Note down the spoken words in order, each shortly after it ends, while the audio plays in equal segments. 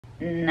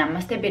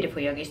Namaste beautiful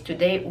yogis.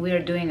 Today we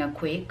are doing a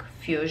quick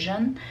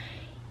fusion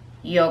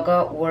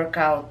yoga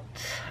workout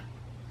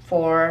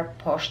for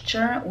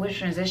posture. We're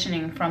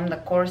transitioning from the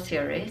core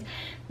series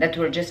that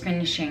we're just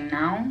finishing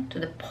now to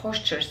the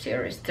posture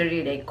series,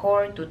 30-day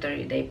core to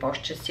 30-day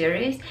posture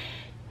series.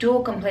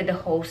 To complete the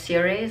whole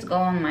series, go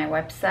on my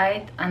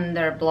website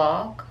under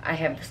blog. I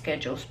have the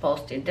schedules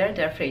posted there.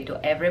 They're free to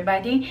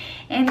everybody.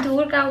 And to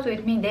work out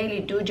with me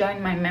daily, do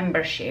join my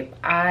membership.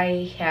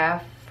 I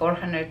have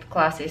 400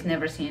 classes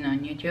never seen on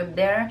YouTube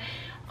there.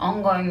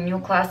 Ongoing new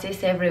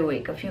classes every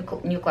week, a few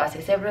new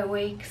classes every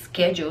week,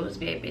 schedules,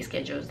 VIP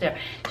schedules there.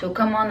 So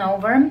come on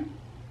over.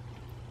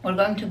 We're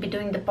going to be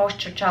doing the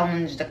posture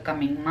challenge the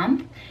coming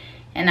month.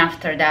 And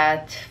after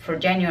that, for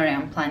January,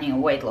 I'm planning a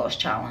weight loss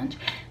challenge.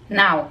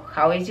 Now,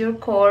 how is your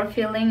core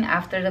feeling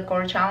after the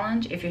core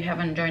challenge? If you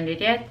haven't joined it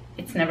yet,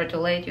 it's never too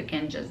late. You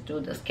can just do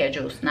the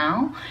schedules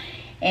now.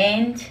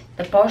 And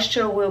the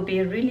posture will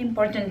be really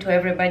important to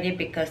everybody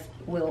because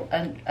we'll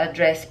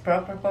address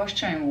proper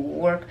posture and we'll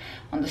work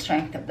on the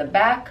strength of the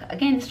back.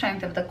 Again, the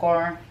strength of the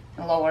core,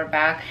 the lower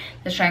back,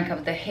 the strength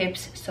of the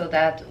hips, so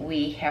that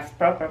we have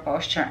proper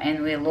posture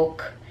and we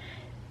look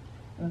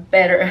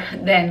better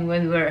than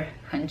when we're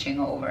hunching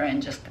over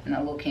and just kind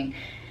of looking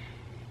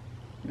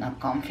not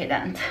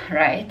confident,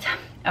 right?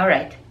 All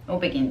right, we'll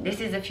begin.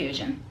 This is a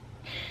fusion.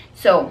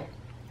 So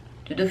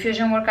to do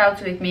fusion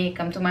workouts with me,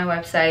 come to my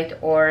website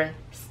or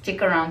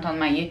stick around on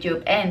my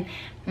YouTube. And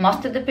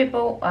most of the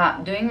people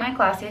doing my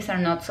classes are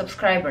not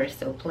subscribers,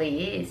 so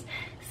please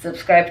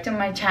subscribe to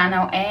my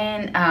channel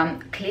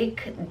and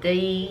click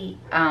the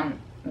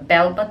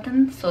bell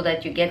button so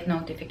that you get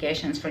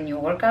notifications for new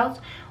workouts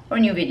or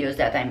new videos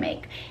that I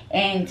make.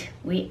 And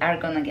we are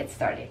gonna get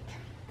started.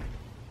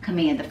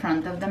 Coming at the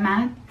front of the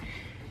mat,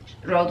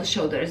 roll the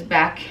shoulders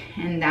back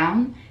and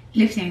down,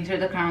 lifting through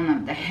the crown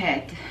of the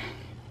head.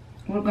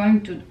 We're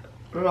going to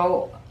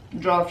draw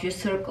a few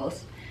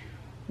circles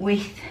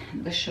with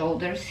the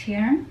shoulders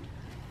here.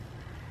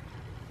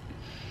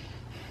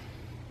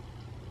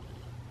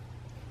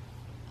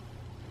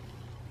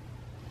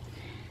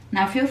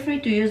 Now feel free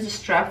to use the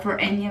strap for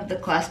any of the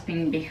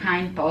clasping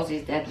behind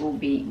poses that we'll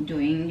be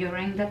doing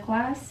during the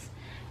class,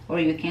 or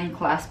you can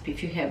clasp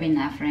if you have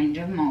enough range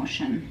of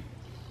motion.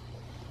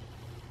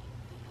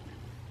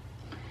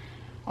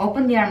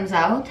 Open the arms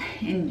out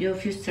and do a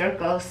few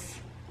circles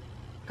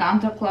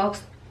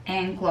counterclocks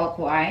and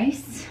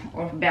clockwise,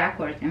 or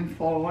backward and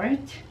forward.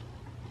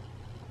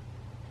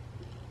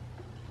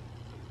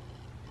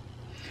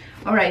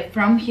 Alright,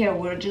 from here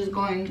we're just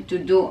going to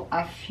do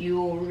a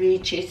few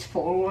reaches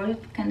forward,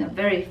 kind of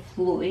very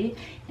fluid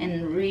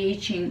and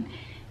reaching,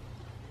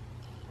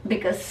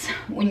 because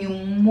when you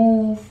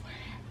move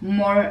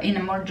more in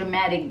a more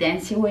dramatic,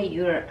 dancey way,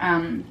 you're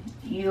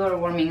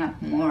warming up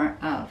more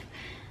of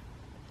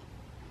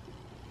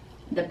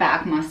the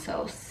back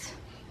muscles.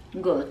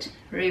 Good.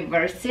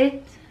 Reverse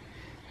it,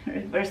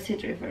 reverse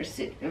it, reverse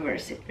it,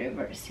 reverse it,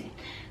 reverse it.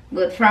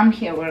 Good. From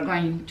here we're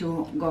going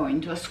to go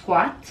into a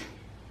squat.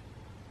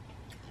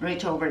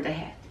 Reach over the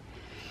head.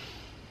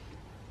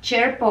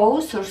 Chair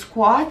pose or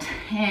squat,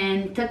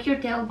 and tuck your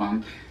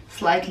tailbone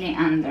slightly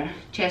under,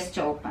 chest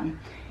open,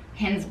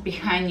 hands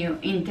behind you,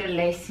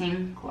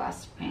 interlacing,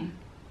 clasping.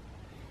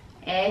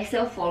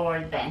 Exhale,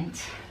 forward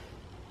bend.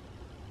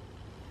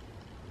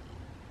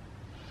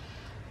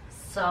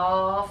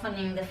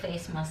 Softening the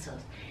face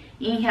muscles.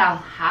 Inhale,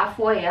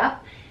 halfway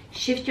up,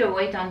 shift your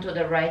weight onto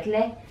the right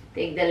leg,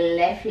 take the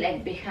left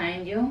leg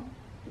behind you,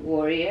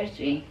 warrior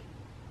three.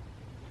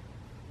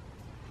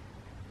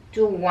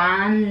 To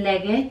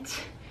one-legged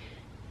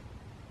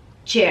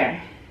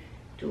chair,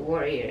 to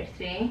warrior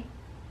three,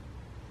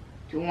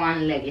 to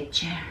one-legged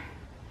chair,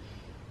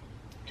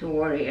 to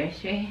warrior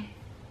three,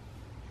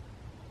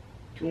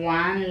 to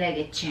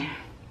one-legged chair.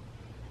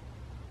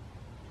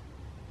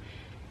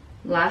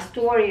 Last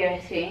warrior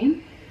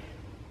three.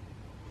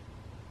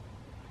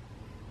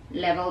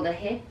 Level the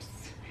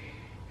hips.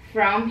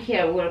 From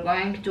here we're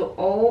going to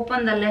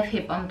open the left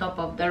hip on top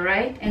of the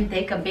right and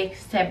take a big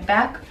step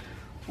back,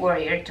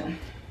 warrior two.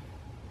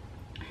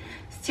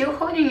 Still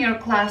holding your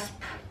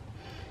clasp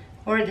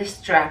or the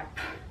strap.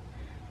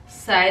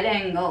 Side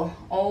angle,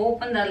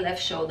 open the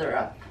left shoulder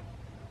up.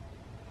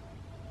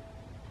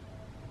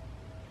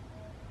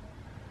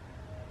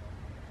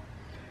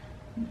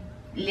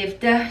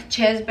 Lift the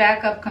chest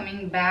back up,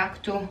 coming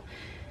back to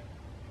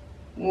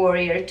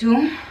warrior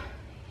two.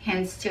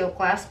 Hands still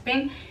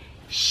clasping.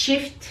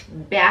 Shift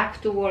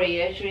back to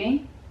warrior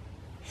three.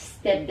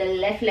 Step the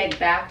left leg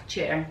back,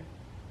 chair.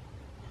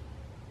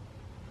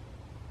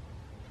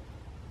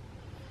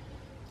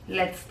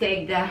 Let's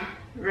take the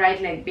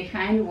right leg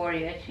behind,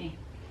 warrior three.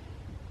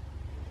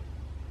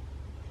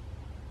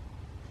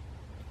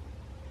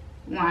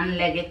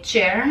 One-legged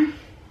chair,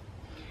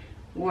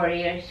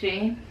 warrior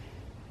three.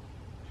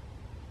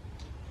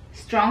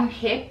 Strong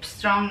hips,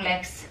 strong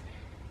legs.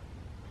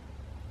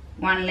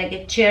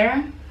 One-legged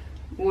chair,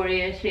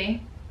 warrior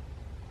three.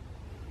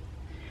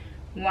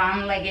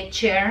 One-legged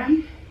chair,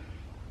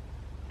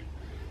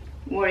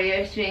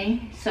 warrior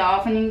three.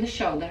 Softening the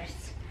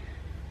shoulders.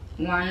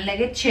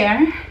 One-legged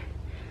chair.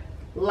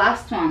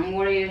 Last one,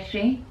 warrior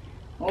three.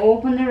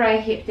 Open the right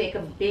hip, take a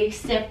big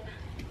step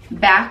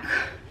back.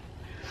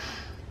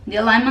 The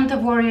alignment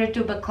of warrior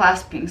two, but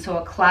clasping. So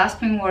a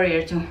clasping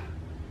warrior two.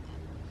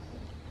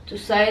 To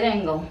side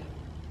angle.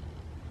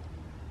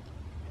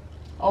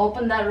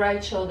 Open that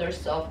right shoulder,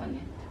 soften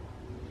it.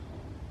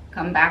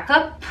 Come back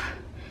up.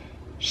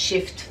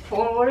 Shift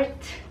forward.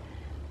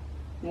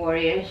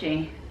 Warrior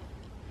three.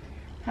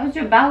 How's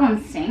your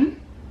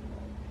balancing?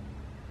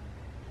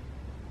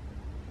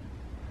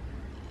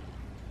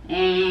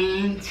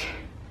 And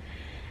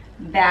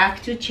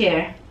back to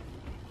chair.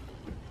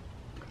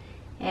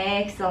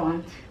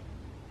 Excellent.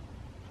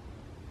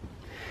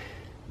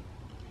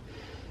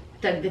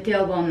 Tuck the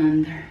tailbone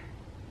under.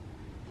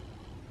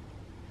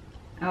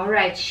 All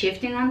right,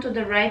 shifting onto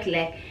the right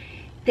leg.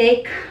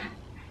 Take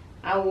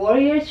a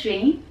warrior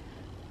three.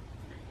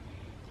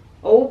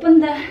 Open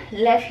the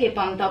left hip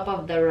on top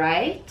of the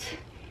right.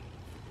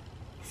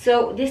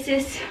 So this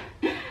is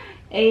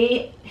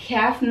a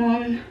half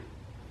moon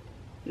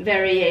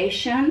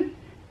variation.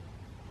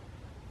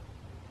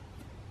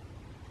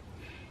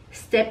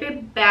 Step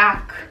it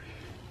back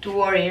to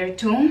warrior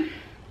two.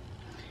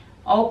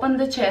 Open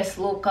the chest,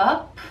 look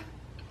up.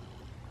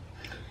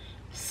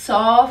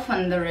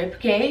 Soften the rib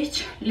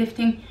cage,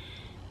 lifting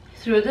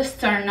through the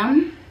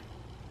sternum.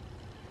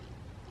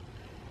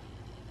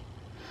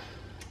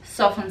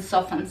 Soften,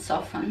 soften,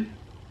 soften.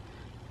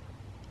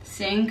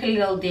 Sink a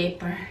little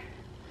deeper.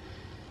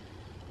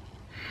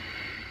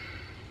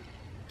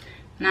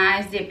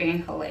 Nice deep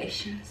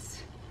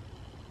inhalations.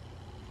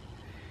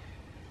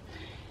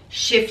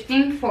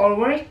 Shifting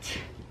forward,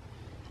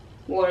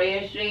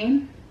 warrior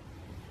three,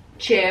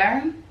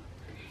 chair.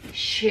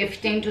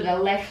 Shifting to the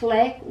left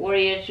leg,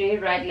 warrior three,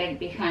 right leg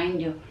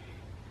behind you.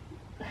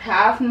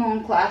 Half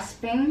moon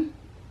clasping.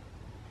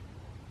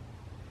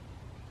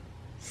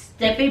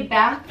 Step it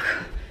back,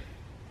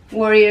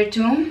 warrior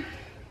two.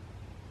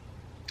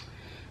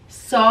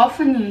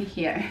 Softening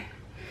here,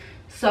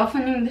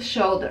 softening the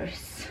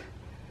shoulders.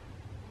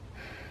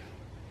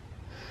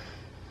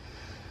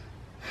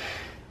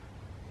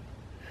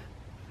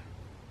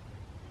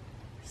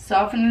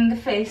 Softening the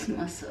face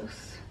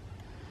muscles.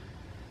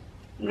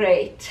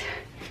 Great.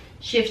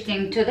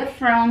 Shifting to the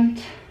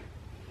front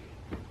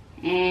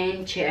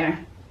and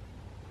chair.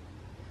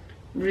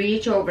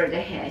 Reach over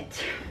the head.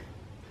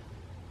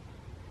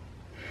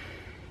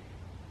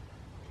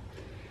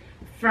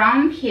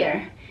 From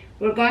here,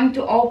 we're going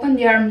to open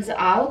the arms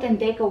out and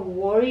take a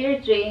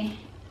warrior three.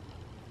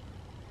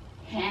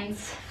 Hands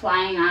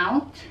flying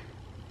out.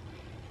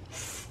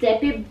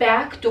 Step it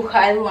back to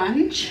high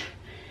lunge.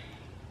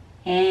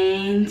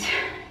 And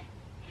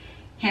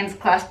hands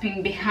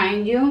clasping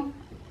behind you.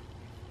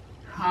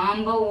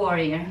 Humble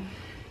warrior.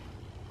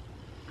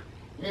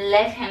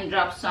 Left hand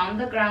drops on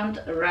the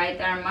ground, right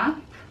arm up.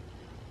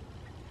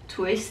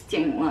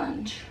 Twisting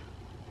lunge.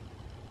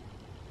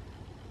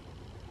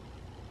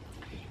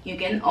 You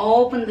can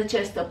open the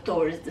chest up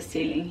towards the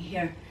ceiling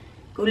here.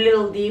 Go a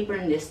little deeper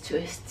in this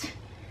twist.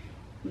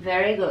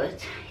 Very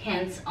good.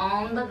 Hands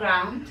on the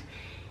ground.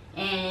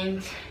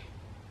 And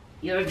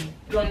you're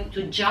going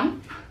to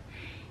jump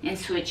and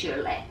switch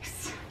your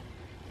legs.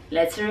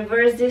 Let's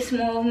reverse this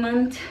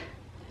movement.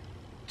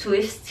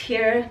 Twist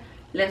here,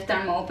 left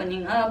arm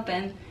opening up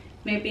and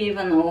maybe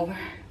even over.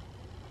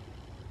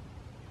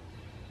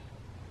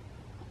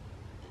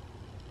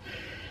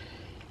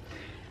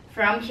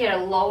 From here,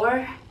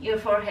 lower your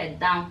forehead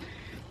down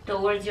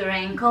towards your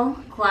ankle,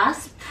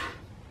 clasp,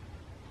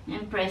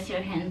 and press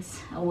your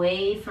hands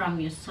away from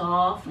you,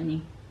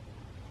 softening.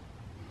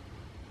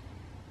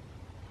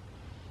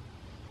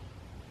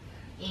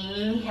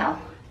 Inhale.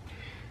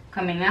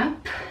 Coming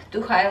up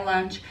to high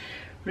lunge,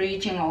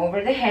 reaching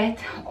over the head,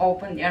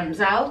 open the arms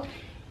out,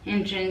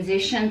 and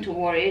transition to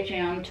warrior three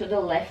onto the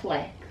left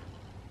leg.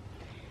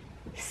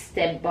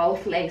 Step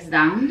both legs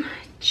down,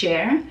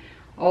 chair,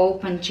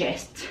 open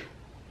chest.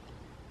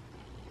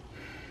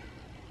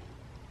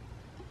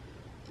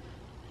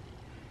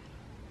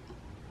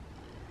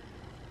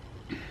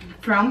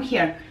 From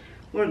here,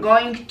 we're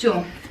going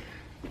to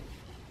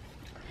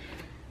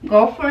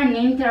go for an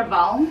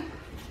interval.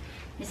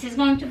 This is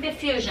going to be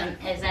fusion,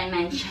 as I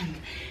mentioned.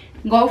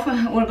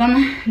 We're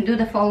gonna do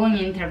the following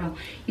interval.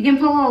 You can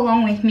follow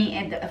along with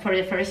me for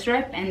the first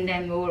rep, and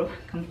then we will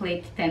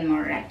complete 10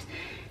 more reps.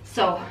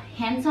 So,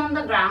 hands on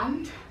the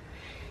ground,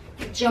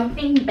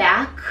 jumping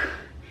back,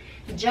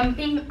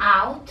 jumping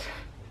out,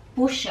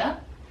 push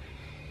up,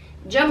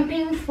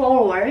 jumping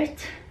forward,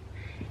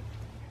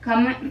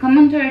 come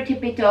onto your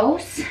tippy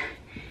toes,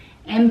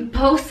 and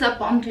pose up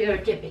onto your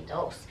tippy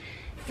toes.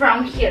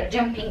 From here,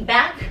 jumping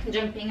back,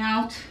 jumping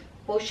out,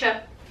 push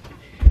up,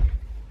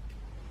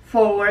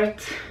 forward,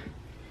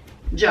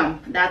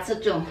 jump. That's a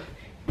 2.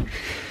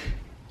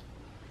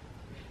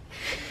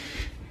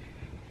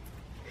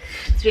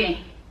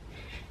 3.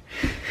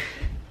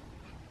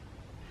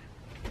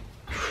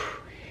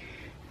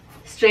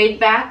 Straight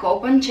back,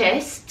 open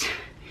chest,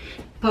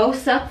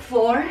 pose up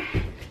 4.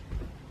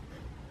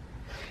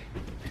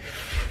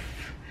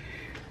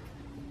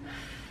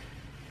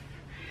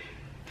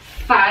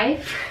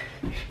 5,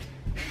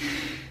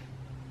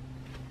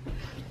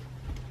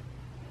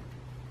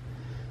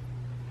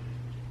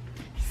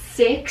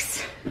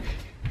 6,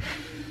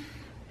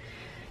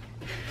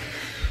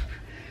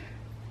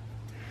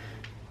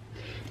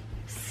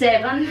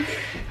 7,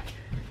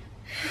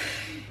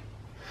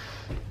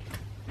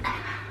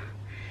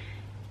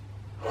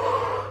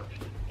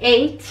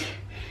 8,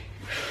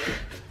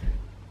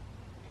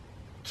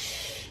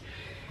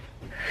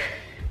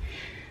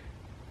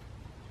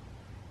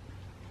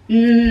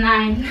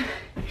 9,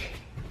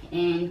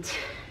 and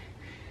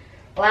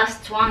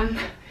last one.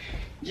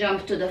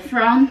 Jump to the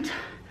front,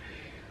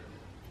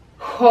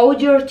 hold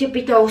your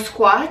tippy toe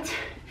squat,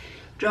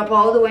 drop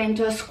all the way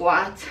into a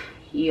squat,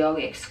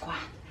 yogic squat.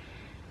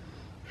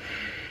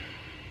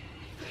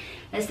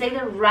 Let's take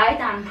the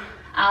right arm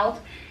out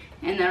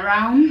and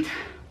around,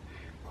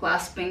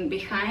 clasping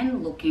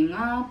behind, looking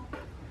up.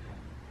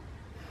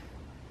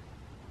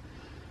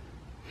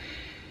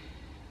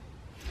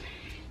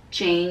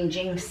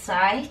 Changing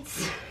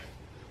sides.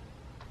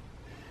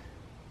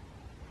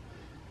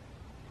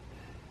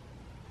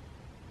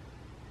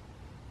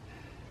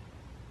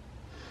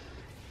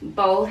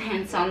 Both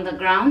hands on the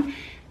ground.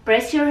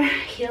 Press your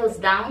heels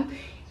down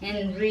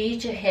and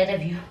reach ahead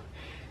of you.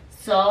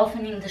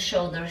 Softening the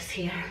shoulders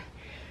here.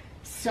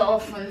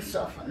 Soften,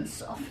 soften,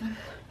 soften.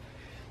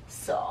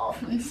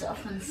 Soften,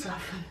 soften,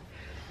 soften.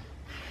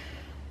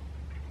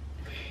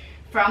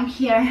 From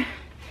here,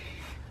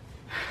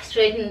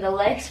 straighten the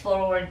legs,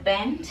 forward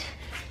bend.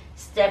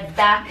 Step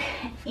back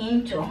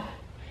into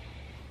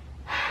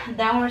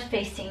downward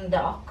facing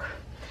dog.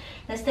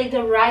 Let's take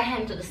the right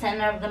hand to the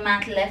center of the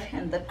mat, left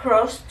hand the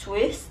cross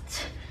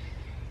twist.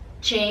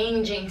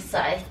 Changing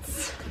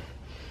sides.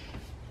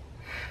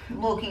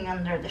 Looking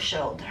under the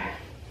shoulder.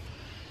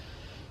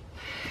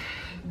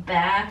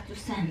 Back to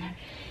center.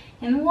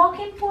 And walk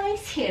in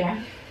place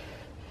here.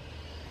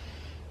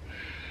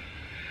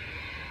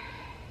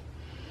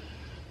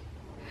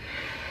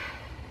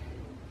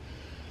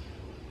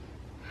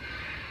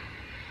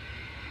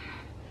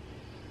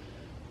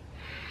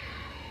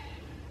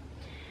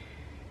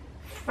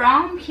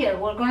 From here,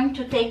 we're going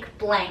to take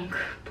plank.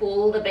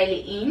 Pull the belly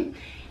in,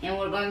 and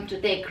we're going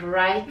to take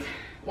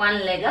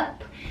one leg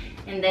up,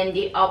 and then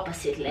the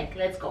opposite leg.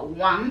 Let's go.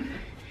 1,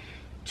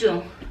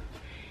 2.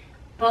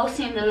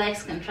 Pulsing the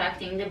legs,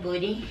 contracting the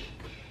booty.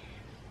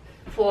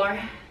 4,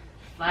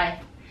 5,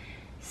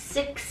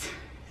 6,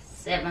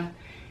 7,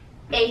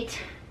 8,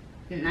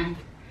 9,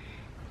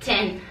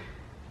 10.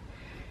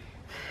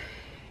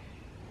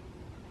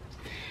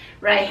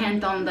 Right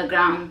hand on the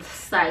ground,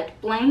 side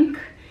plank.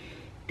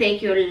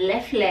 Take your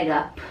left leg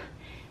up,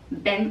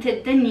 bend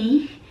at the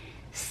knee,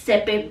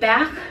 step it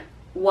back,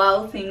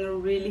 wow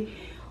thing, really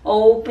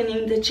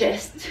opening the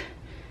chest.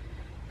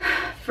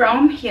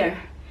 From here,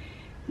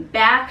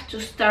 back to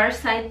star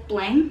side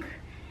plank,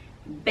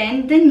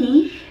 bend the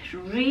knee,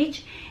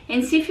 reach,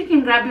 and see if you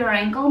can grab your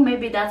ankle.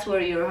 Maybe that's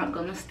where you're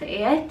gonna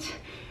stay at.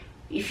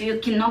 If you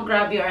cannot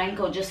grab your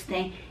ankle, just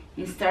stay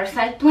in star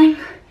side plank.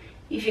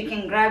 If you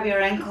can grab your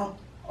ankle,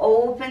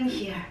 open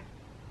here.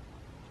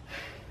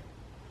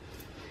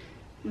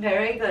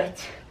 Very good.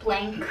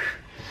 Plank.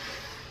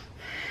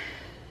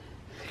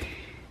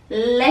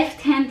 Left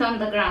hand on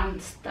the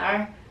ground,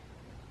 star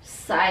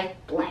side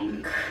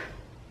plank.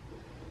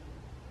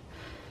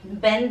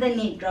 Bend the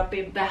knee, drop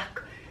it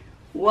back.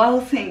 Wow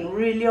thing,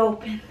 really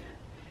open.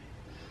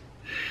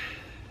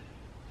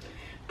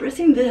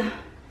 Pressing the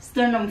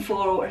sternum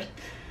forward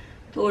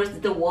towards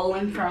the wall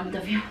in front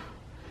of you.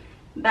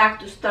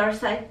 Back to star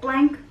side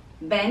plank,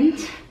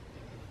 bend,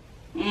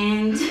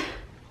 and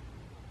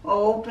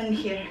open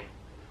here.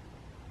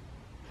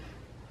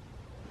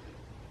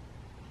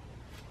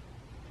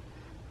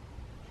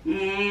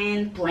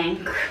 And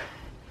plank.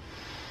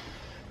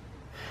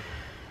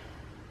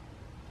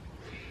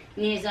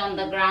 Knees on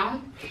the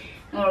ground.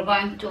 We're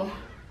going to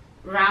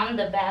round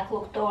the back,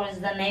 look towards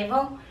the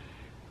navel,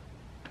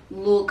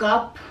 look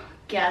up,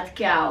 cat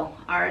cow,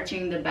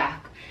 arching the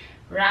back,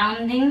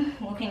 rounding,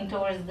 looking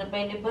towards the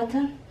belly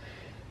button,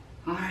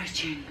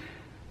 arching,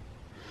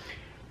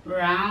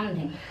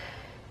 rounding,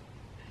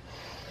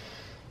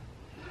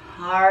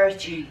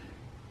 arching,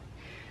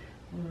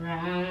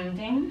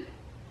 rounding,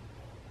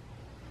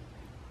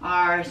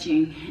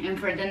 arching. And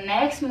for the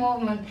next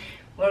movement,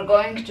 we're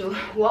going to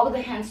walk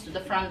the hands to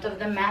the front of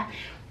the mat,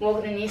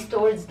 walk the knees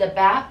towards the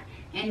back,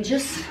 and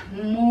just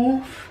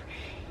move.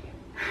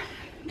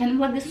 Kind of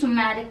like the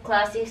somatic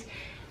classes.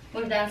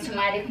 We've done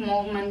somatic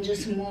movement,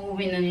 just move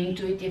in an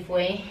intuitive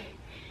way.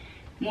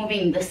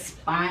 Moving the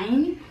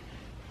spine,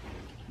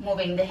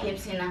 moving the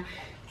hips in a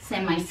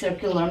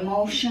semicircular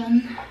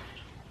motion.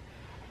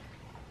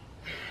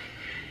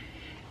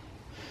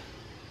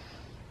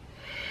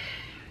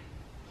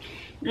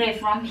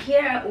 Great. From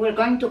here, we're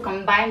going to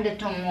combine the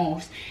two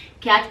moves.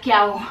 Cat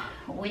cow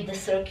with the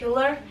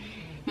circular,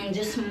 and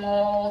just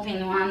move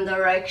in one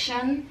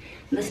direction.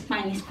 The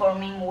spine is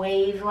forming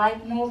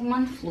wave-like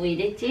movement,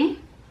 fluidity,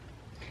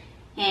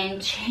 and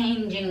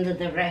changing the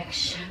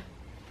direction.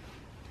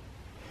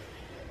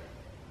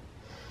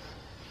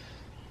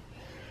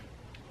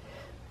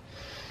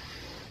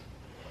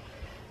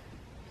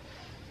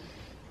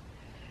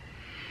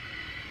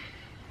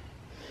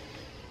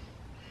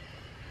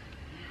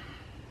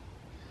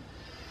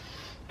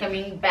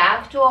 Coming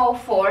back to all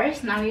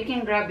fours. Now you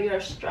can grab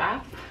your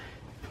strap.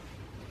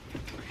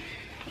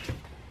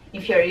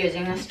 If you're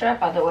using a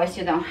strap, otherwise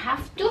you don't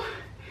have to.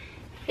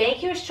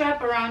 Take your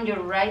strap around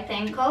your right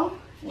ankle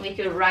with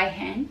your right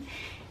hand,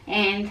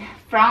 and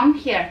from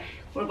here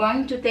we're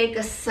going to take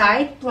a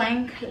side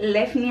plank,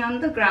 left knee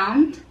on the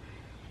ground,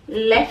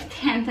 left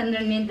hand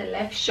underneath the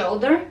left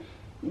shoulder.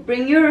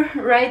 Bring your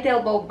right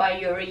elbow by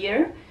your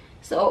ear,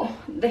 so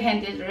the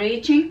hand is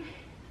reaching,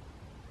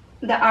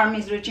 the arm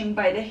is reaching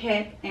by the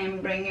head,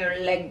 and bring your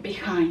leg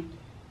behind.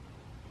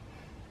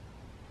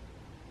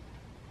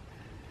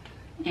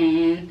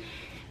 And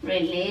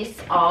release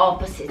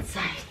opposite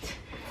side.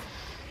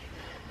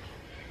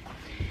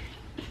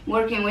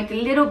 Working with a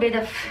little bit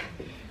of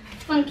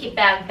funky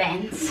back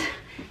bends.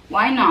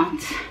 Why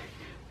not?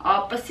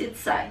 Opposite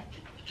side.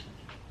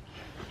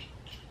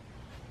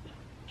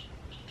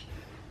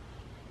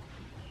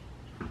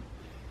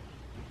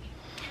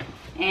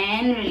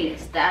 And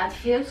release. That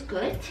feels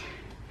good.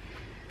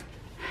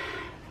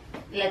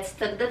 Let's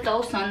tuck the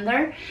toes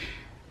under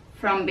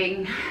from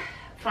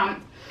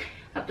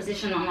a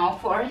position on all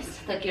fours.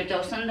 Tuck your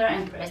toes under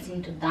and press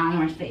into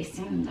downward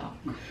facing dog.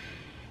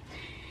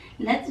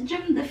 Let's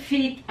jump the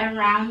feet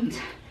around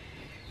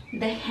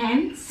the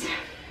hands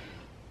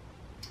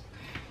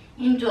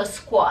into a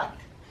squat.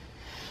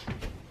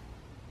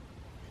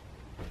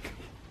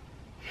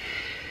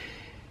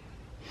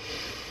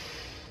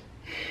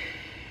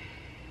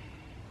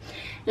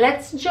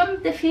 Let's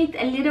jump the feet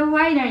a little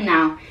wider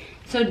now.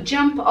 So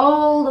jump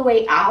all the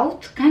way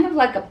out, kind of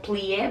like a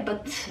plie,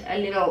 but a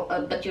little,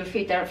 but your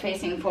feet are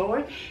facing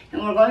forward.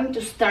 And we're going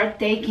to start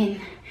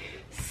taking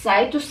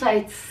side to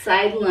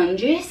side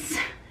lunges,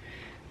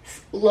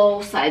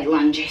 low side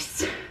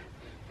lunges.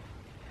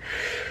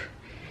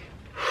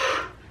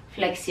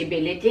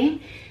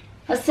 Flexibility.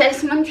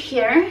 Assessment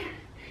here.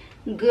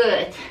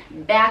 Good.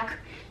 Back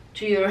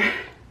to your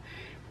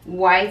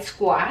wide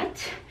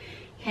squat.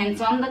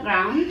 Hands on the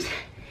ground.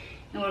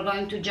 And we're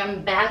going to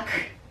jump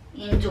back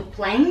into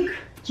plank,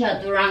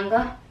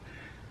 chaturanga,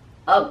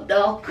 up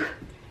dog,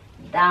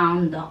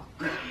 down dog.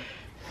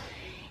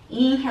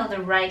 Inhale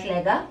the right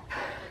leg up,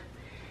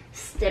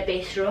 step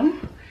it through,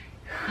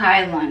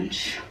 high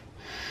lunge.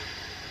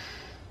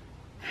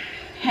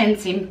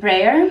 Hands in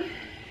prayer.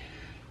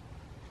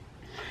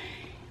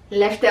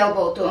 Left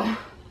elbow to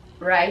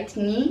right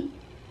knee,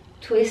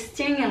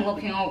 twisting and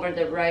looking over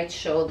the right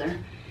shoulder.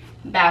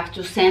 Back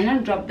to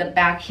center, drop the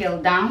back heel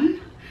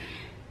down.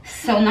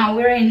 So now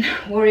we're in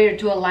warrior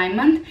two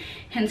alignment,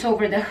 hands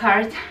over the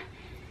heart.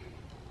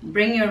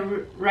 Bring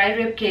your right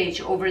rib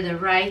cage over the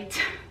right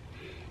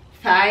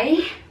thigh,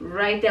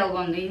 right elbow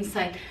on the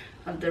inside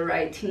of the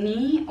right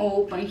knee.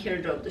 Open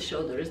here, drop the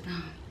shoulders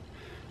down.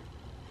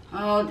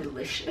 Oh,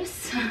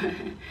 delicious.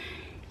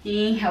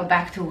 Inhale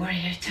back to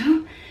warrior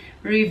two.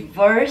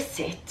 Reverse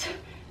it.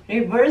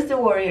 Reverse the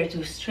warrior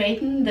two.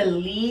 Straighten the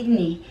lead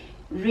knee.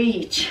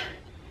 Reach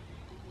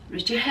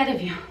ahead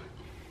of you.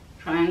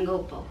 Triangle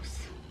pose.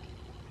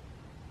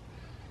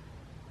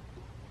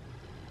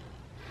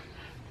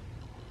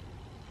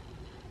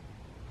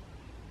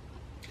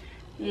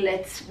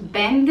 Let's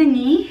bend the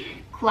knee,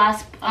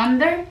 clasp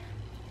under,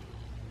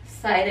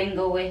 side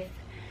angle with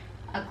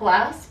a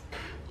clasp.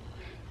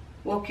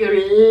 Walk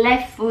your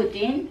left foot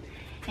in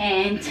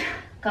and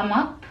come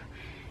up,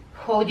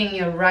 holding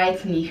your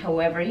right knee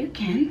however you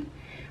can,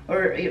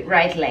 or your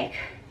right leg,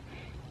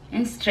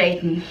 and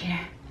straighten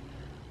here.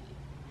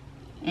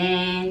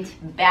 And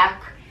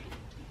back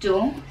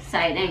to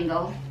side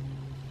angle,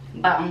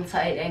 bound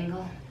side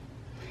angle.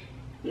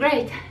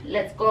 Great,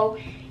 let's go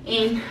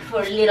in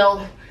for a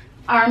little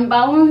arm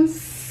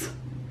balance.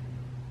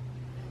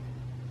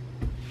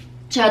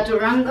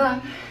 Chaturanga,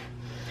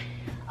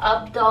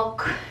 up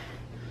dog,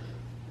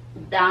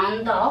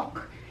 down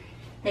dog.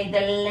 Take the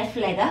left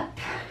leg up,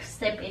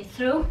 step it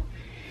through,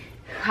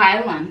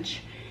 high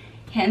lunge.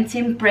 Hands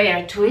in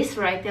prayer, twist,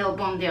 right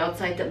elbow on the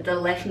outside of the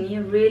left knee.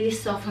 Really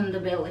soften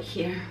the belly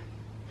here.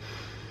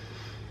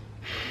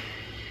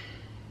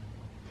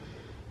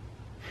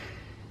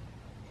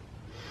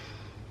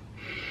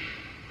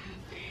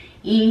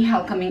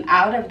 Inhale, coming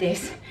out of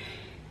this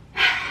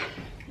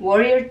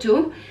warrior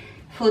two,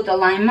 foot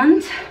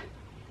alignment,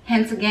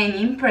 hands again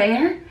in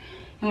prayer,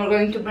 and we're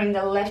going to bring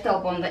the left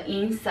elbow on the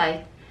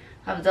inside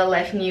of the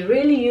left knee.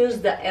 Really use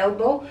the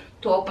elbow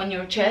to open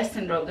your chest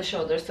and drop the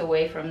shoulders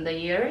away from the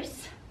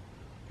ears.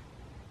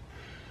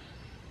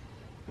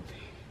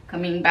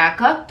 Coming back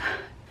up,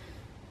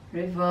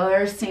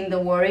 reversing the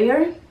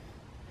warrior,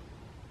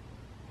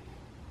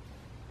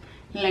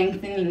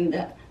 lengthening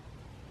the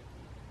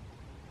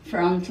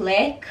front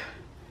leg,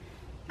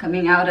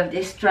 coming out of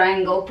this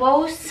triangle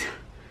pose.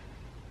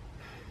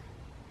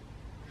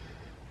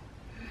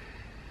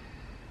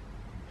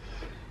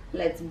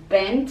 Let's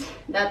bend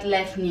that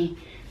left knee,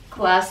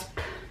 clasp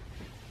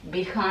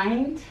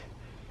behind,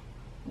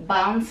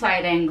 bound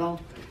side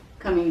angle,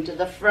 coming to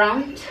the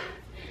front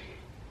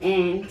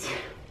and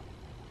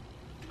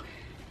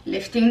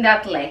lifting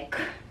that leg.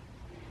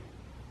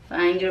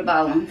 Find your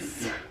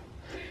balance,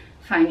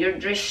 find your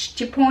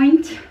drishti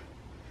point.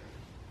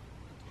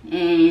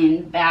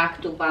 and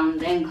back to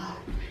bound angle.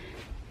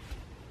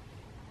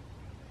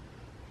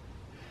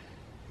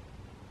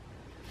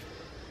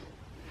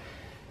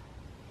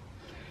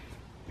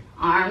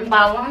 Arm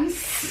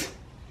balance,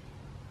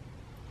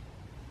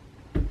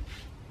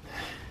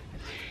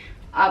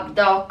 up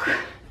dog,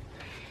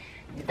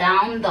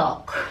 down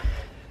dog.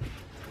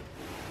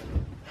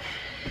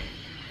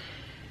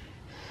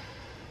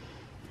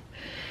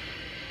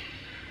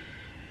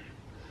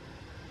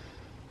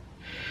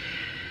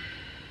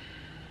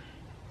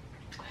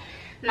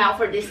 Now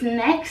for this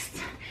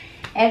next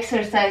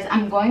exercise,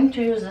 I'm going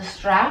to use a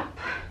strap.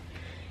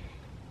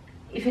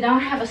 If you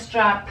don't have a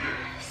strap,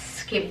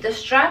 skip the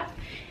strap.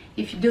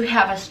 If you do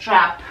have a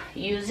strap,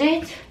 use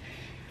it.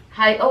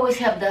 I always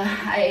have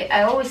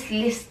I always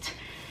list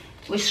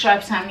which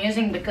straps I'm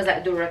using, because I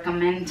do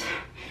recommend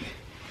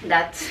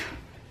that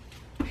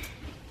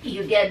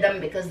you get them,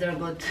 because they're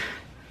good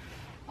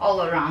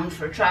all around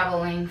for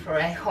traveling, for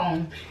at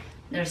home.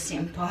 They're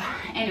simple.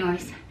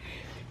 Anyways,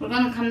 we're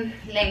gonna come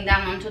laying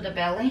down onto the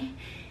belly,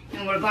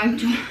 and we're going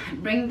to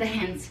bring the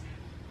hands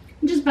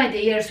just by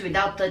the ears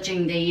without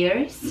touching the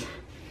ears,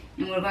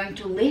 and we're going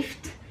to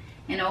lift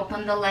and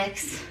open the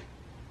legs,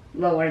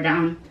 lower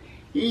down,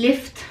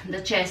 lift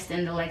the chest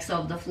and the legs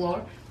off the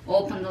floor,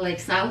 open the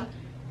legs out,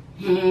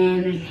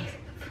 and release.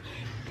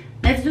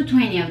 Let's do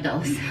 20 of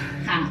those.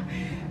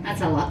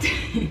 That's a lot.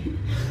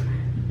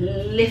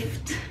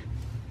 Lift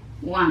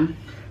 1,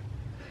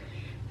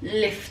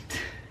 lift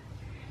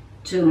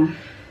 2,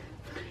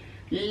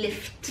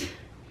 lift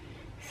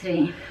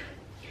 3,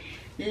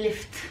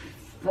 lift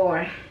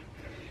 4,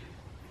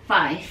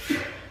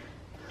 5,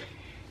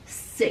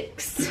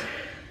 6,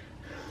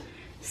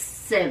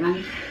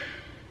 7,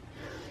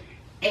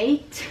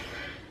 8,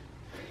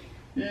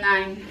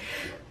 9,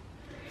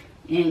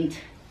 and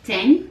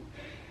 10,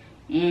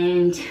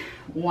 and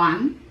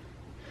 1.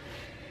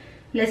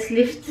 Let's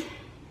lift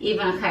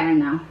even higher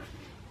now.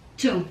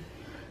 2,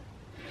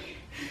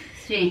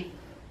 3,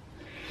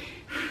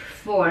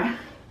 4,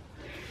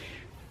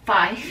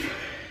 5,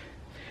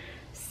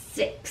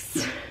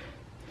 6,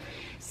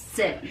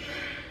 7,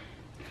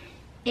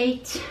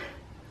 8,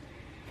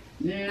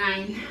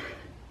 9,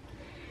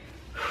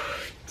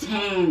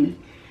 10.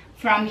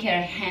 From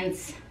here,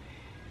 hands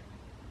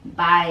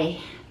by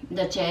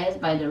the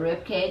chest, by the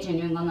rib cage, and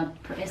you're gonna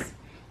press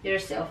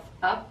yourself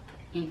up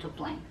into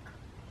plank.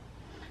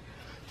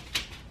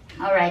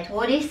 All right,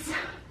 what is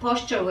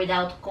posture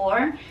without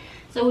core?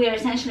 So we are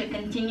essentially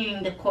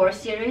continuing the core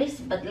series,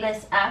 but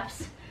less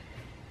abs,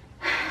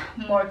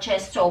 more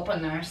chest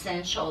openers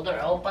and shoulder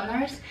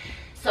openers.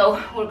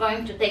 So we're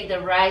going to take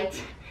the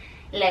right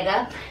leg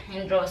up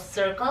and draw a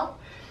circle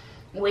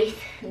with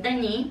the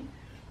knee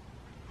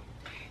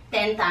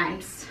 10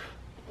 times.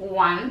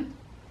 1,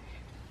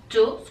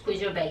 2,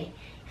 squeeze your belly,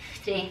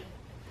 3,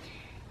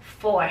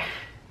 4,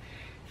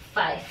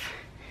 5,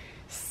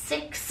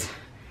 6,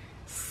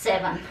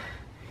 7,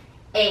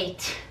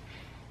 8,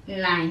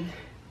 9,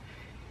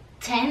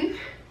 10.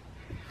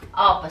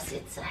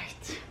 Opposite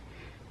side.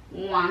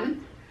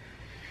 1,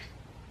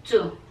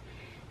 2,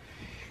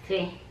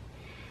 3,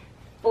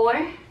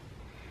 4,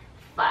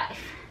 5,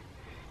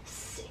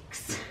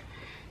 6,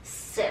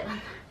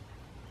 7,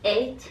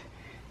 8,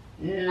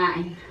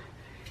 9,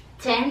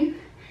 10.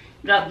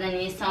 Drop the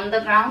knees on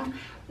the ground.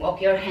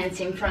 Walk your hands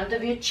in front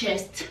of you,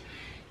 chest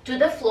to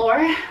the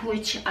floor,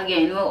 which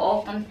again will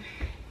open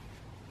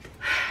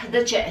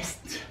the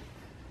chest,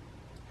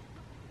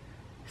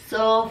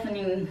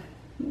 softening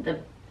the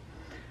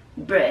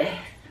breath.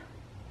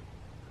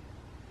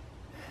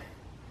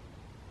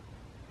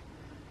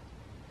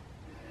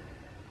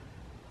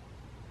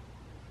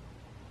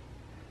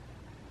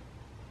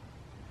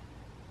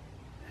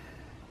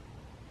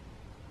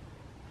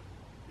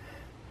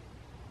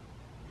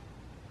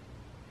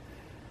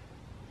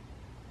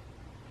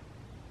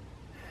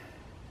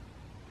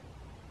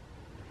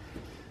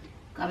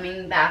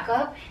 Coming back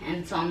up,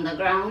 hands on the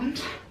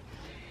ground.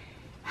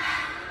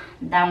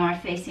 Downward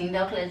facing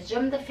dog. Let's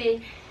jump the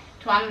feet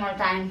one more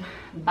time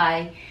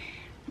by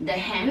the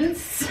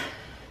hands.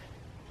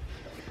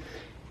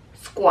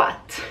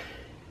 Squat.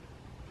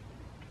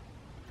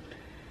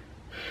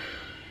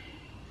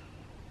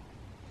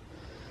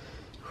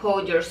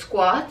 Hold your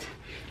squat.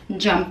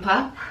 Jump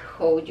up,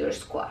 hold your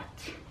squat.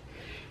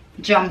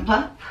 Jump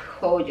up,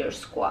 hold your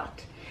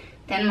squat.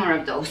 10 more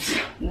of those.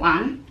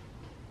 1,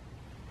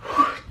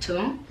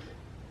 2,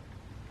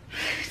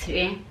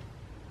 3,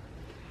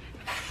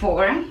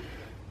 4.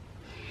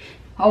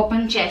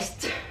 Open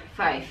chest.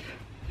 5,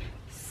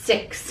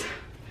 6,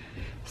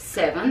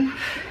 7,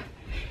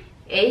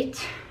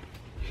 8,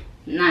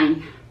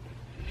 9,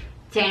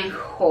 10.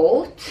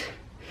 Hold.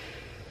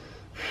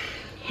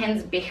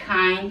 Hands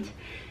behind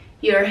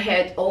your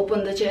head.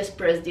 Open the chest.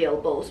 Press the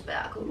elbows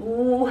back.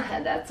 Ooh,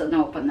 that's an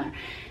opener.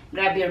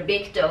 Grab your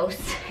big toes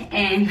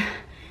and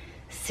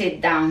sit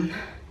down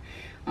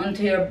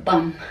onto your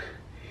bum,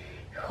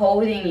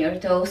 holding your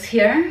toes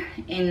here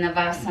in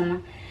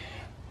Navasana.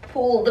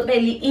 Pull the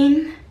belly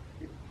in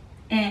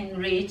and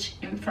reach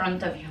in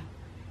front of you.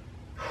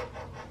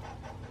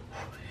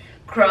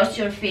 Cross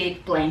your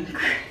feet, plank.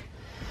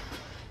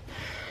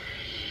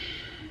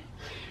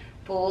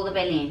 Pull the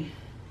belly in.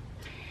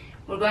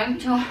 We're going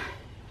to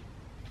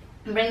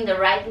bring the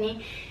right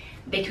knee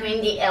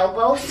between the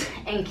elbows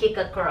and kick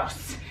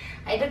across.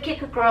 Either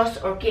kick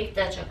across or kick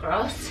touch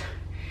across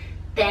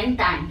 10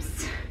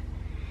 times.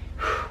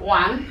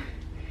 1,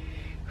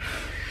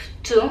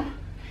 2,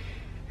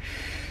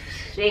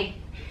 3,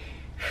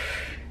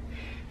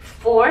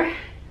 4,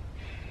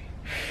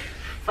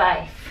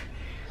 5,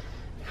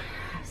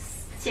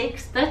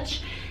 6,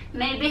 touch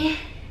maybe,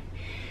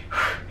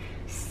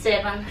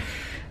 7,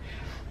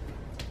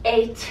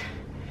 8,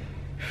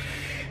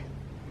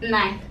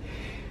 9,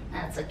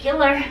 that's a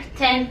killer.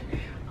 10,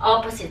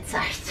 opposite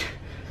side.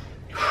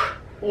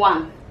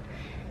 1,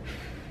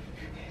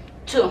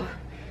 2,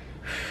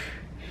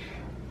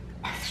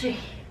 3,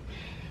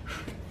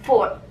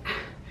 4,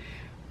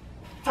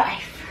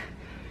 5,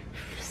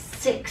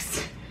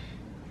 6,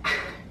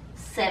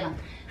 7,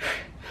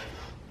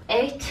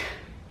 8,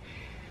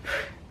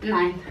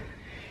 9,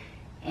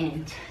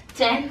 and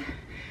 10.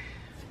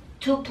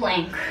 To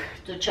plank,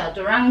 to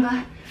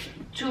chaturanga,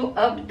 to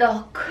up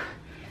dog,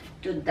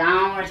 to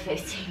downward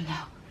facing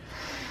dog.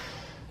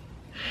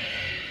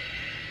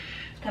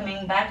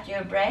 Coming back to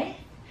your breath,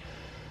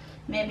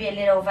 maybe a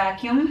little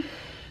vacuum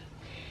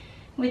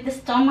with the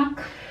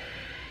stomach,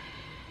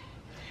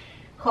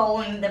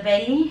 holding the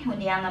belly,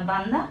 Uddiyana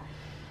Bandha.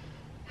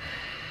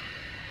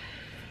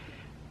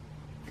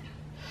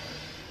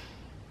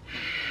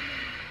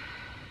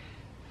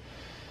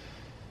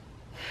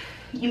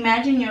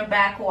 Imagine your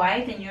back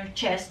wide and your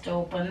chest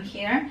open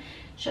here,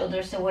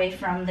 shoulders away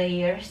from the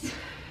ears.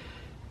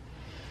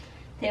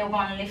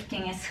 Tailbone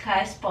lifting as high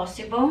as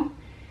possible,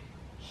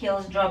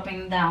 heels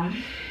dropping down.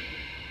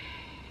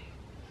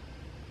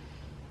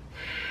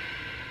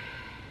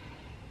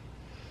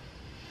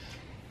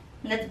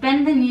 Let's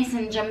bend the knees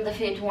and jump the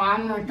feet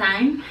one more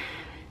time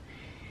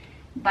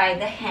by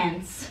the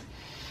hands.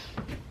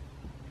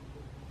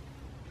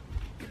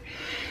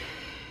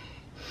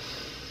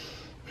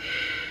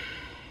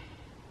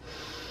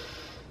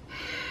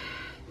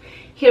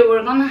 Here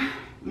we're gonna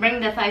bring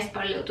the thighs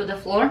parallel to the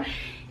floor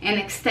and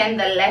extend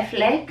the left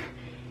leg.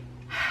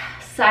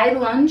 Side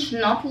lunge,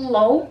 not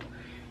low.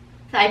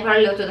 Thigh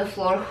parallel to the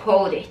floor,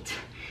 hold it.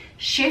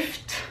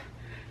 Shift,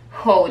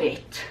 hold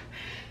it.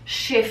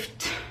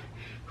 Shift,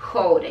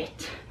 hold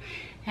it.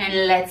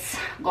 And let's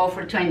go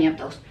for 20 of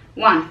those.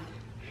 1,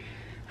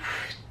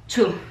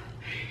 2,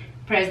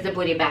 press the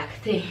booty back.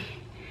 3,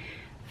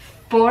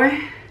 4,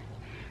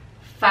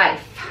 5,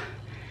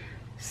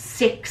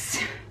 6,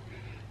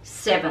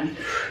 7,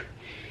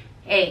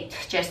 8,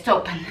 chest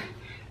open,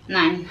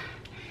 9,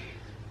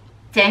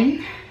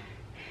 10,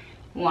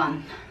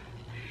 1,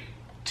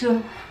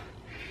 2,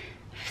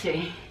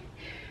 3,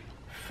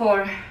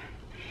 4,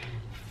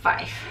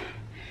 5,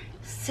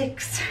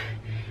 6,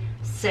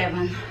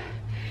 7,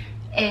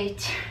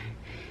 8,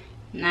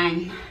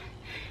 9,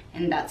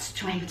 and that's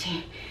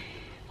 20.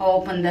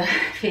 Open the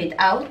feet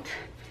out,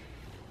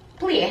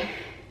 plie.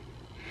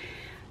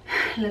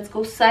 Let's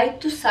go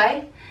side to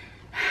side,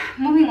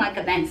 moving like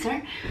a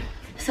dancer.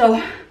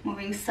 So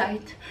moving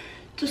side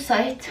to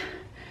side,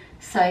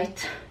 side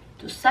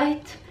to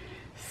side,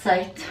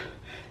 side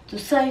to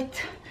side,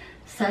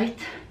 side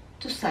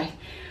to side.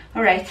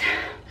 All right,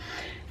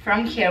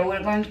 from here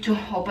we're going to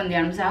open the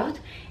arms out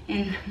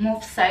and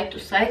move side to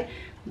side,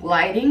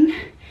 gliding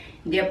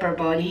the upper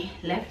body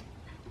left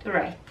to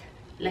right,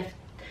 left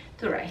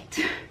to right.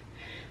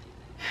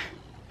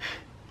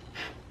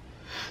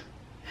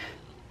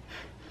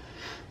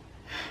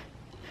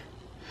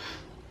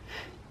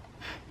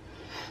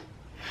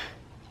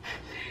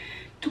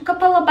 To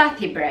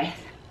Kapalabhati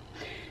breath.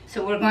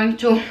 So we're going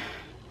to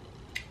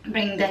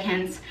bring the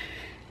hands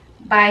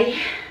by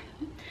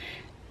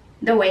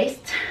the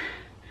waist,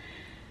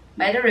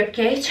 by the rib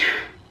cage,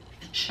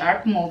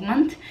 sharp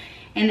movement,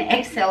 and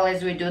exhale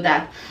as we do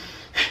that,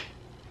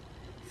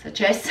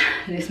 such as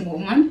this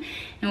movement.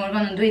 And we're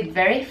going to do it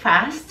very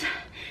fast.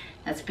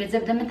 That speeds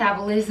up the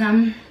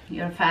metabolism,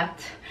 your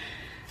fat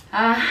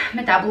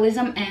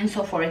metabolism, and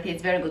so forth.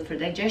 It's very good for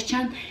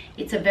digestion.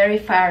 It's a very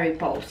fiery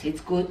pose.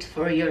 It's good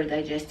for your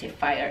digestive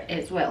fire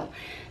as well.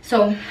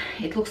 So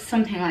it looks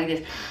something like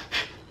this.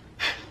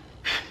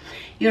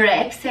 You're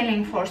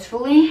exhaling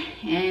forcefully,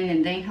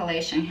 and the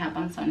inhalation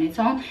happens on its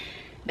own,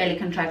 belly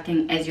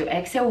contracting as you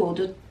exhale. We'll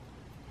do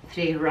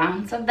 3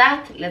 rounds of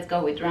that. Let's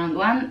go with round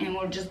 1, and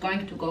we're just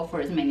going to go for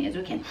as many as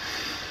we can.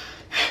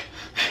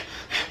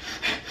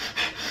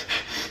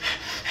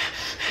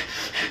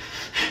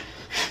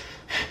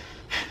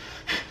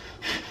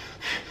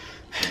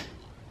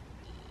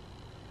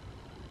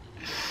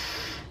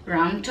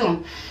 Round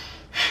 2.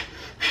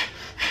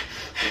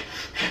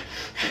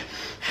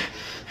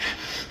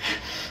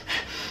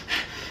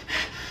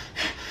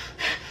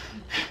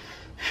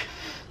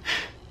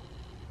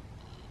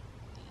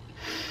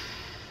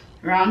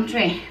 Round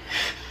 3.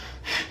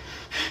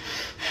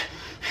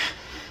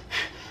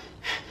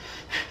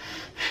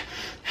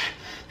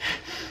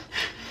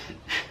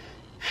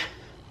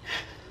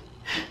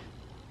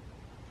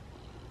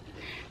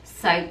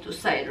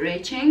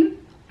 reaching.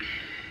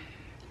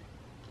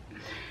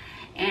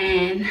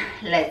 And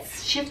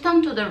let's shift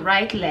onto the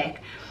right leg.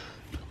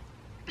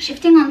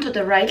 Shifting onto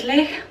the right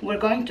leg, we're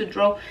going to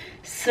draw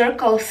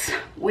circles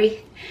with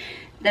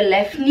the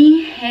left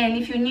knee, and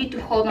if you need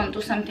to hold on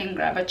to something,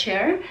 grab a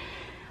chair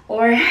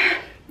or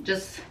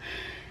just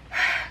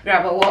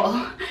grab a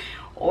wall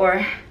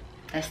or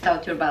test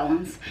out your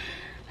balance.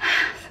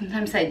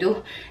 Sometimes I do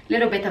a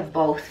little bit of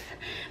both.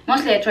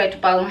 Mostly I try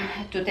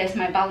to test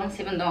my balance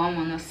even though I'm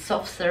on a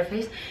soft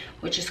surface,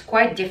 which is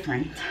quite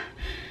different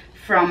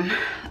from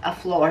a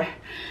floor,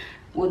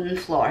 wooden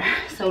floor.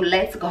 So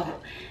let's go.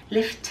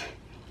 Lift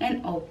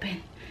and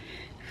open.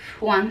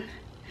 1,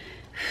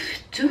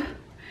 2,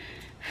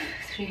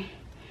 3,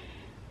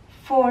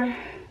 4,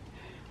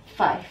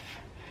 5,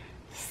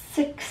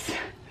 6,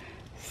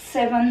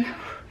 7.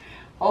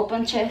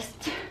 Open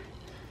chest.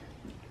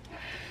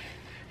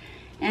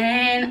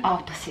 And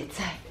opposite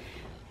side.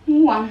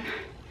 1,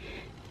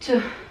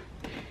 2,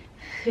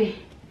 3,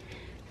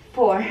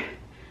 4,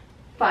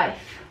 5,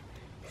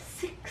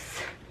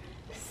 6,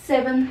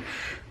 7,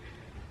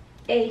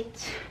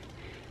 8,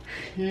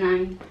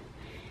 9,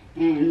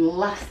 and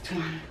last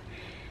one.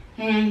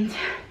 And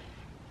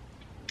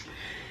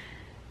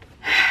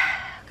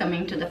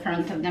coming to the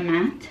front of the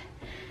mat.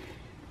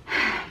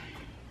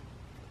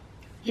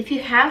 If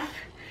you have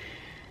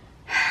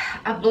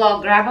a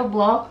block, grab a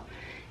block.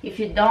 If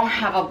you don't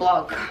have a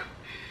block,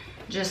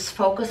 just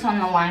focus on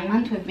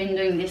alignment. We've been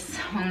doing this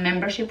on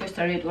membership. We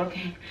started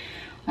working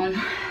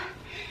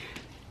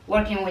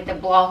with the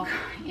block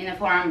in a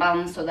forearm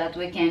balance so that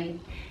we can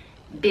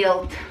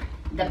build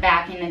the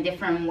back in a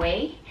different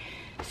way.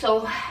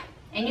 So,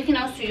 and you can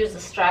also use the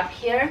strap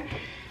here.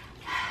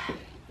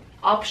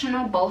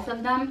 Optional, both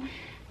of them,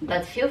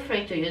 but feel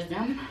free to use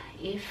them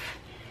if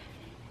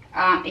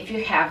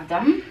you have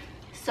them.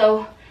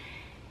 So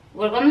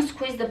we're going to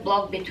squeeze the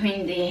block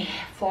between the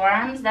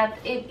forearms. That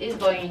it is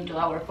going into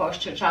our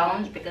posture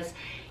challenge because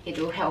it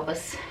will help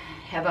us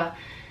have a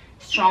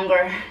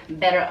stronger,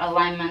 better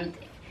alignment,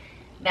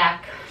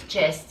 back,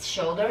 chest,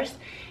 shoulders.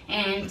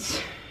 And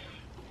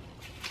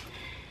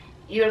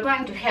you're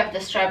going to have the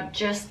strap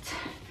just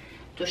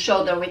to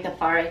shoulder width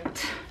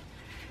apart.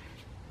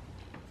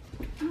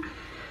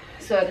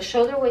 So the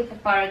shoulder width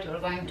apart, we're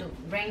going to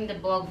bring the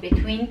block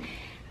between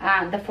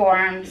the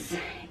forearms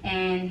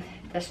and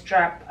the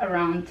strap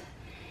around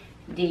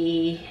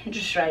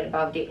just right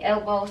above the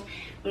elbows.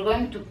 We're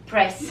going to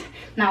press.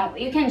 Now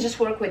you can just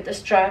work with the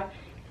strap,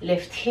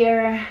 lift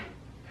here,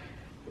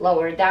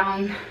 lower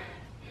down,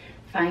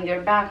 find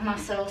your back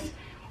muscles,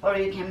 or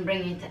you can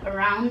bring it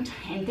around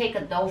and take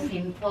a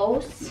dolphin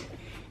pose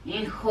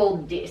and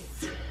hold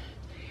this,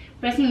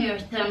 pressing your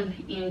thumb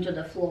into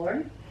the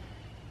floor,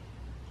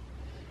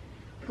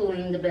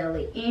 pulling the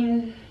belly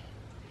in.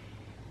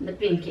 The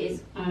pinky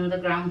is on the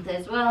ground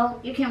as well.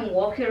 You can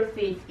walk your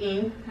feet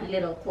in a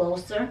little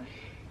closer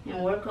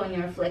and work on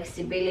your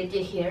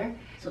flexibility here.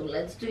 So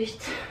let's do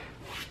it.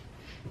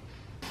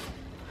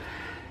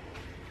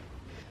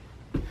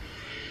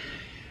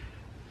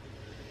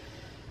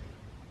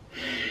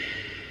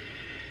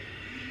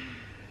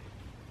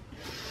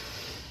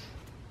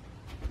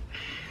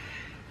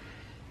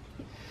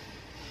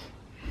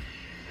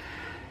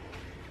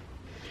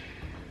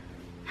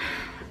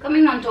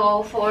 Coming onto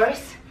all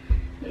fours,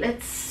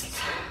 let's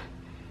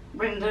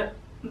bring the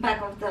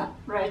back of the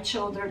right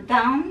shoulder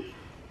down,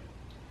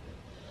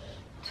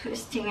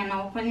 twisting and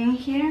opening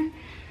here.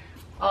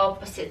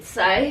 Opposite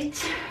side,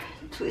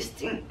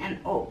 twisting and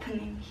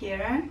opening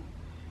here.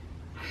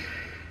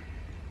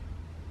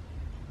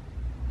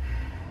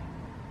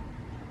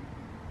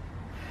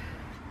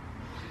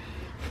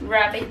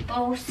 Rabbit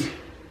pose.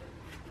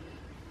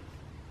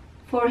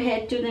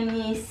 Forehead to the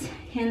knees,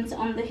 hands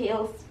on the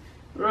heels,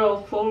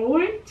 roll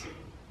forward.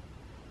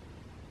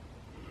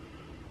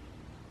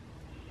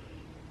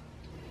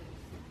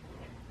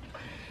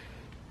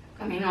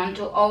 Coming on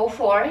to all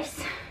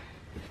fours,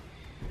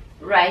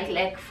 right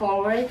leg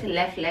forward,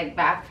 left leg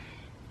back,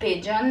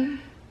 pigeon.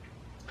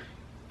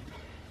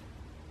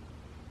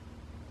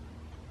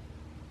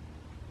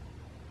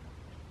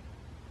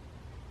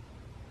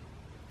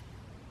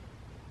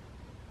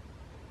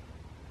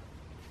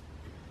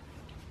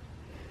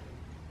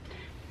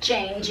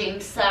 Changing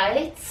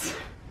sides.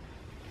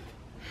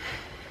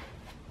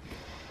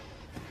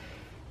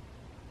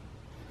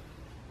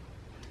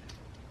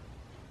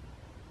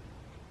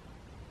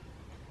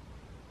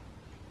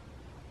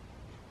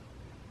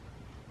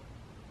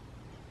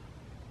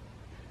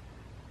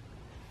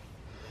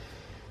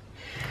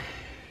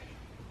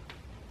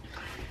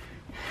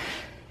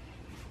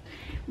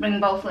 Bring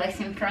both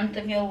legs in front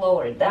of you,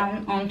 lower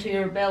down onto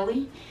your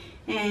belly,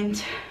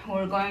 and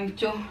we're going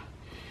to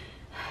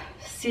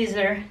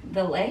scissor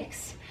the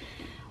legs.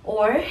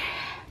 Or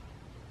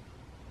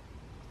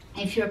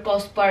if you're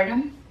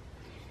postpartum,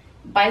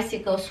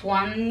 bicycles,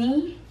 one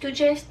knee to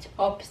chest,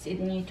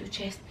 opposite knee to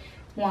chest.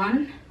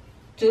 1,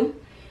 2,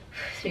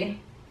 3,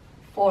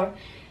 4.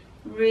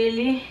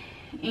 Really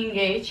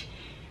engage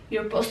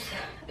your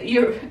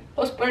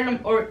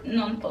postpartum or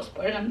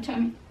non-postpartum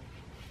tummy.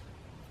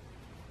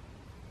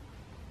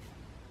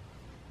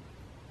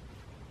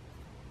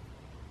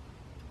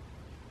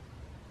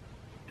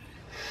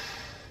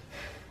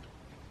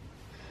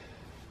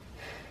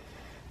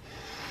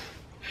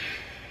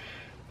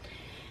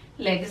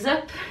 legs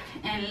up,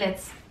 and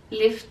let's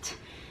lift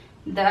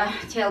the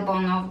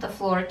tailbone off the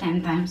floor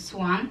 10 times.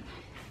 1,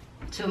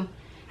 2,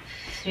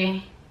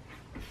 3,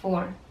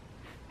 4,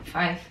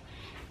 5,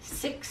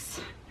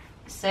 6,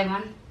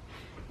 7,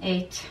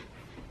 8,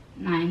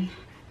 9,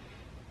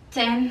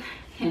 10.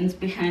 Hands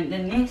behind the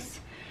knees,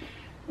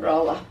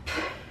 roll up.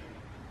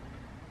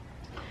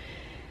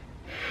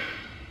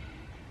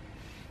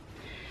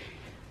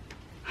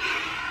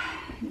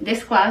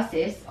 This class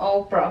is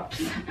all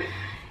props.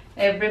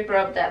 Every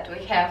prop that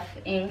we have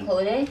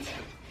included.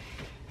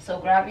 So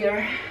grab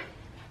your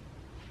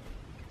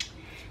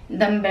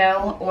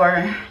dumbbell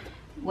or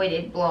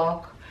weighted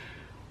block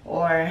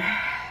or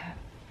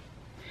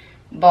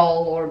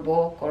ball or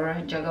book or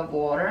a jug of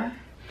water,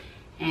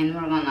 and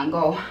we're gonna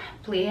go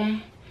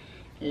plie,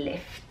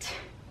 lift,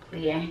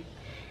 plie,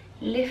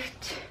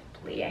 lift,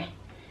 plie,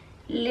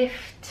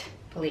 lift,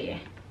 plie,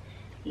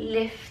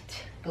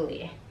 lift,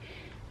 plie,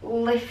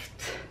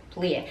 lift,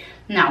 plie.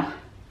 Now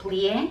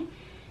plie,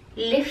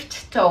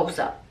 lift toes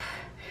up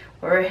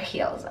or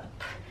heels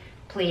up,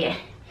 plie,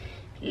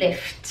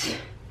 lift,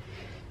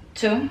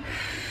 2,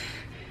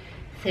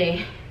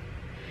 3,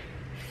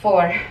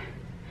 4,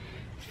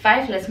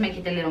 5. Let's make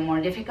it a little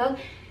more difficult.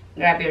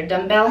 Grab your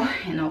dumbbell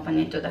and open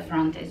it to the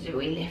front as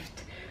we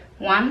lift.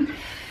 1,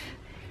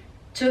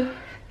 2,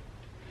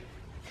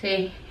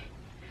 3,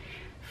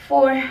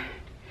 4,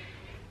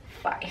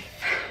 5,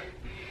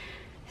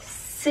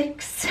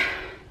 6,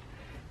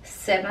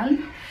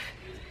 7,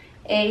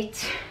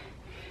 8,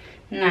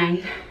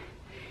 9,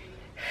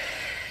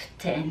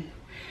 10.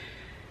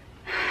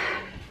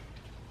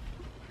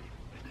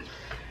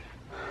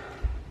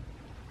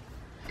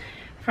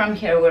 From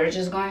here, we're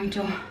just going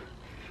to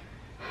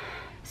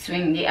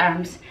swing the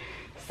arms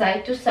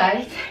side to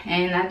side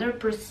and either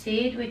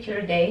proceed with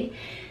your day,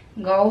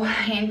 go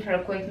in for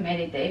a quick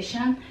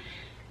meditation,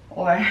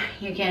 or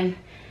you can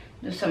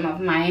do some of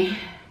my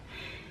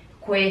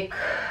quick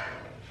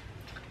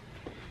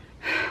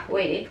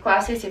weighted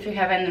classes if you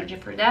have energy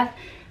for that.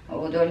 I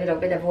will do a little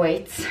bit of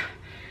weights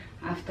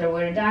after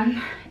we're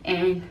done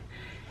and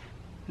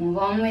move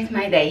on with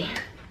my day.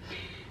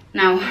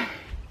 Now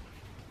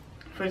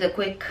for the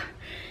quick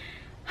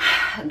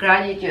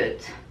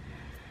gratitude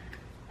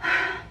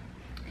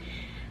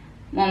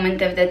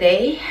moment of the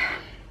day.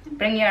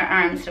 Bring your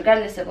arms,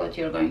 regardless of what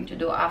you're going to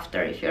do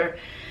after, if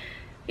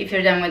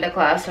you're done with the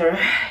class or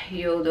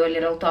you do a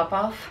little top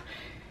off,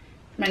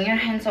 bring your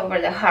hands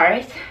over the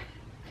heart,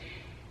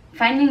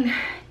 finding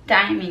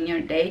time in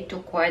your day to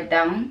quiet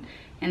down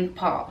and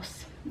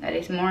pause. That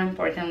is more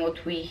important.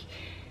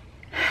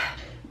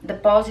 The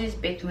pauses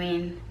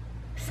between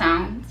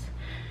sounds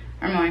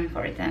are more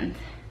important.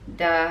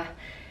 The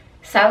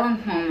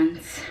silent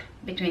moments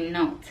between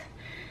notes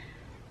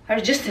are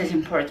just as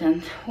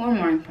important or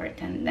more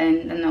important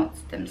than the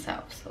notes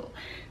themselves. So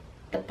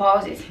the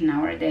pauses in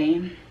our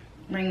day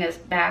bring us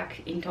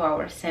back into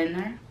our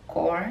center,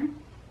 core,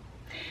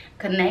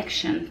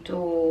 connection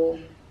to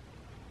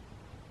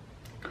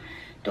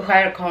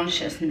higher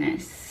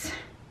consciousness.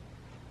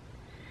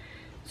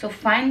 So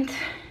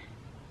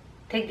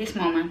take this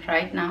moment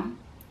right now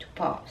to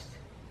pause.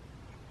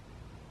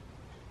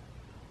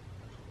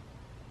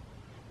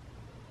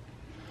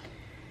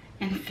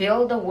 And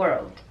feel the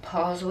world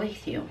pause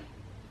with you.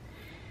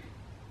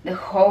 The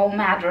whole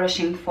mad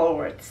rushing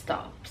forward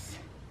stops,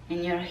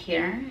 and you're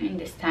here in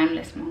this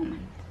timeless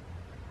moment.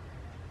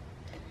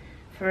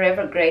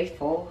 Forever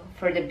grateful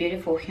for the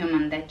beautiful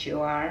human that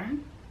you are,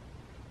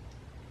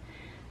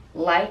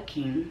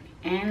 liking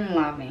and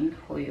loving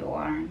who you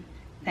are,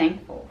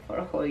 thankful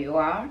for who you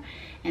are,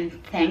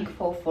 and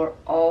thankful for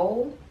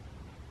all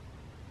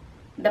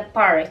the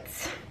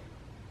parts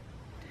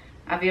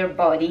of your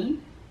body,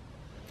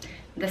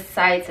 the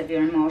sides of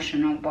your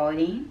emotional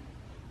body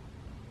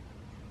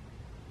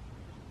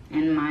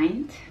and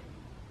mind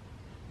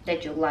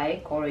that you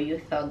like or you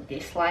thought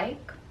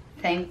dislike.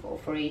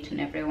 Thankful for each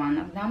and every one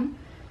of them,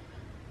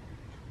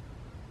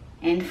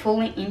 and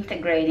fully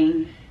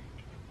integrating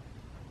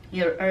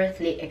your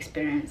earthly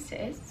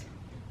experiences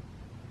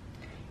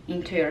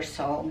into your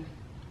soul,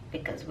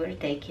 because we're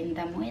taking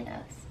them with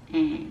us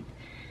and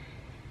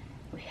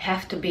we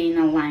have to be in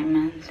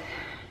alignment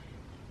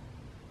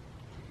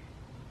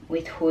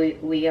with who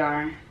we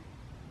are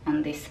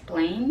on this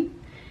plane,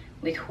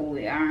 with who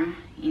we are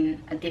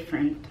in a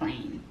different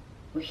plane.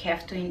 We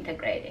have to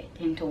integrate it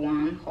into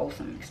one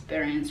wholesome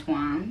experience,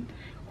 one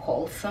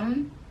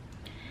wholesome,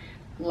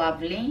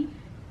 lovely,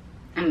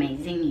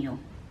 amazing you.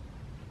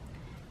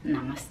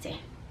 Namaste.